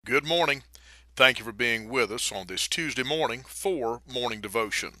Good morning. Thank you for being with us on this Tuesday morning for Morning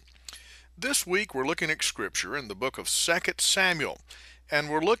Devotion. This week we're looking at Scripture in the book of 2 Samuel, and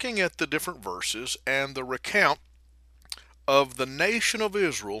we're looking at the different verses and the recount of the nation of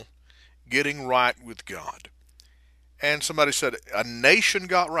Israel getting right with God. And somebody said, a nation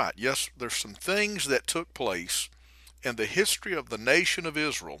got right. Yes, there's some things that took place in the history of the nation of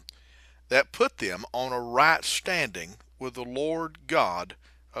Israel that put them on a right standing with the Lord God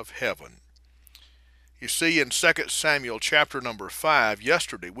of heaven. You see, in 2 Samuel chapter number 5,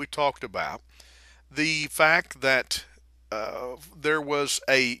 yesterday we talked about the fact that there was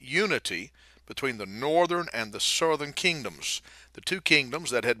a unity between the northern and the southern kingdoms. The two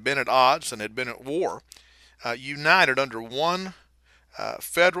kingdoms that had been at odds and had been at war united under one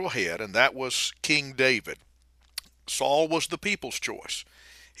federal head, and that was King David. Saul was the people's choice.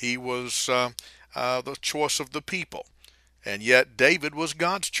 He was the choice of the people. And yet David was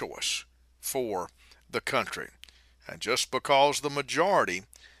God's choice for the country. And just because the majority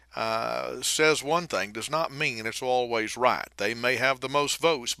says one thing does not mean it's always right. They may have the most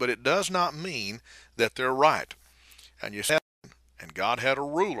votes, but it does not mean that they're right. And you said, and God had a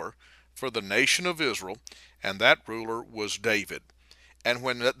ruler for the nation of Israel, and that ruler was David. And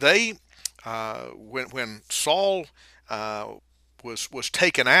when Saul was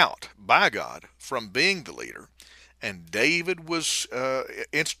taken out by God from being the leader, and David was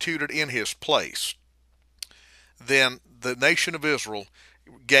instituted in his place, then the nation of Israel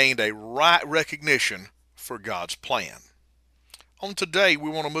gained a right recognition for God's plan. On today,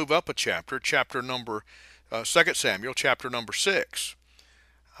 we want to move up a chapter number 2 Samuel, chapter number 6.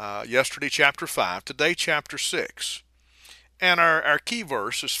 Yesterday, chapter 5. Today, chapter 6. And our key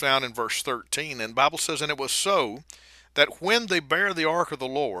verse is found in verse 13. And the Bible says, "And it was so that when they bear the ark of the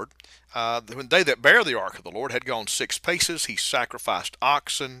Lord, when they that bear the ark of the Lord had gone 6 paces, he sacrificed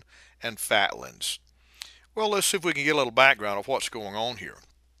oxen and fatlings." Well, let's see if we can get a little background of what's going on here.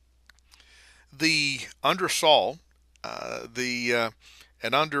 Under Saul,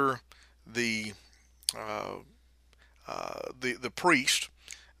 and under the the priest,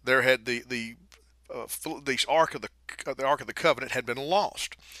 there had the ark of the covenant had been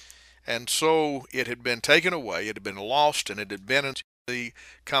lost, and so it had been taken away. It had been lost, and it had been in the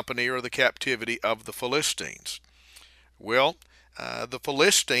company or the captivity of the Philistines. Well, the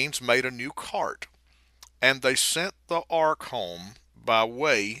Philistines made a new cart, and they sent the ark home by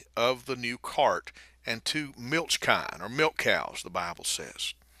way of the new cart and two milch kine, or milk cows, the Bible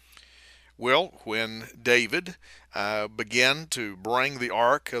says. Well, when David began to bring the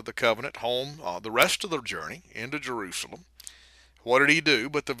ark of the covenant home the rest of the journey into Jerusalem, what did he do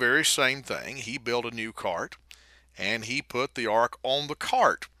but the very same thing? He built a new cart, and he put the ark on the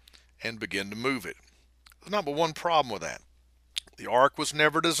cart and began to move it. There's not but one problem with that. The ark was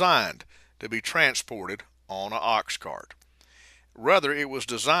never designed to be transported on an ox cart. Rather, it was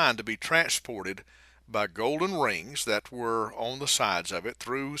designed to be transported by golden rings that were on the sides of it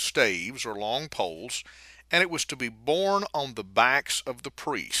through staves or long poles, and it was to be borne on the backs of the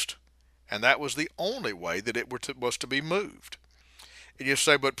priest. And that was the only way that it was to be moved. And you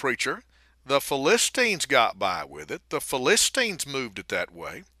say, but preacher, the Philistines got by with it. The Philistines moved it that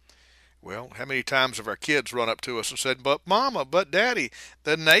way. Well, how many times have our kids run up to us and said, but mama, but daddy,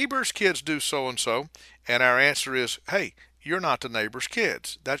 the neighbor's kids do so and so? And our answer is, hey, you're not the neighbor's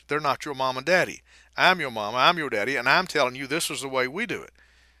kids. They're not your mom and daddy. I'm your mama, I'm your daddy, and I'm telling you this is the way we do it.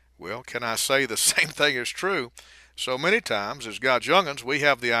 Well, can I say the same thing is true? So many times as God's young'uns, we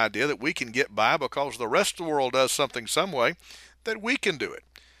have the idea that we can get by because the rest of the world does something some way, that we can do it.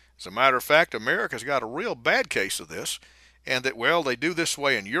 As a matter of fact, America's got a real bad case of this, and that, well, they do this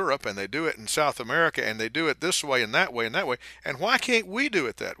way in Europe, and they do it in South America, and they do it this way and that way and that way. And why can't we do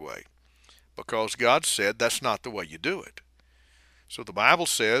it that way? Because God said that's not the way you do it. So the Bible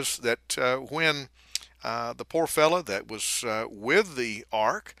says that when the poor fella that was with the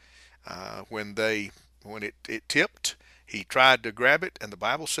ark, when it tipped, he tried to grab it, and the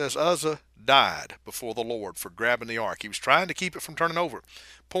Bible says Uzzah died before the Lord for grabbing the ark. He was trying to keep it from turning over.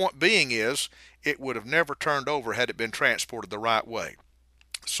 Point being is, it would have never turned over had it been transported the right way.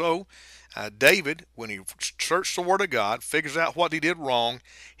 So David, when he searched the Word of God, figures out what he did wrong,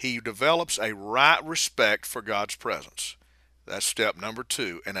 he develops a right respect for God's presence. That's step number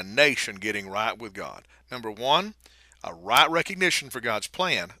 2 in a nation getting right with God. Number 1, a right recognition for God's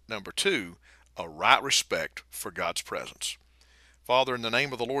plan. Number 2, a right respect for God's presence. Father, in the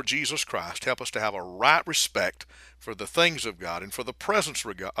name of the Lord Jesus Christ, help us to have a right respect for the things of God and for the presence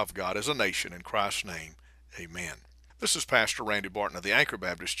of God as a nation. In Christ's name, amen. This is Pastor Randy Barton of the Anchor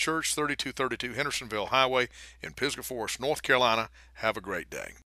Baptist Church, 3232 Hendersonville Highway in Pisgah Forest, North Carolina. Have a great day.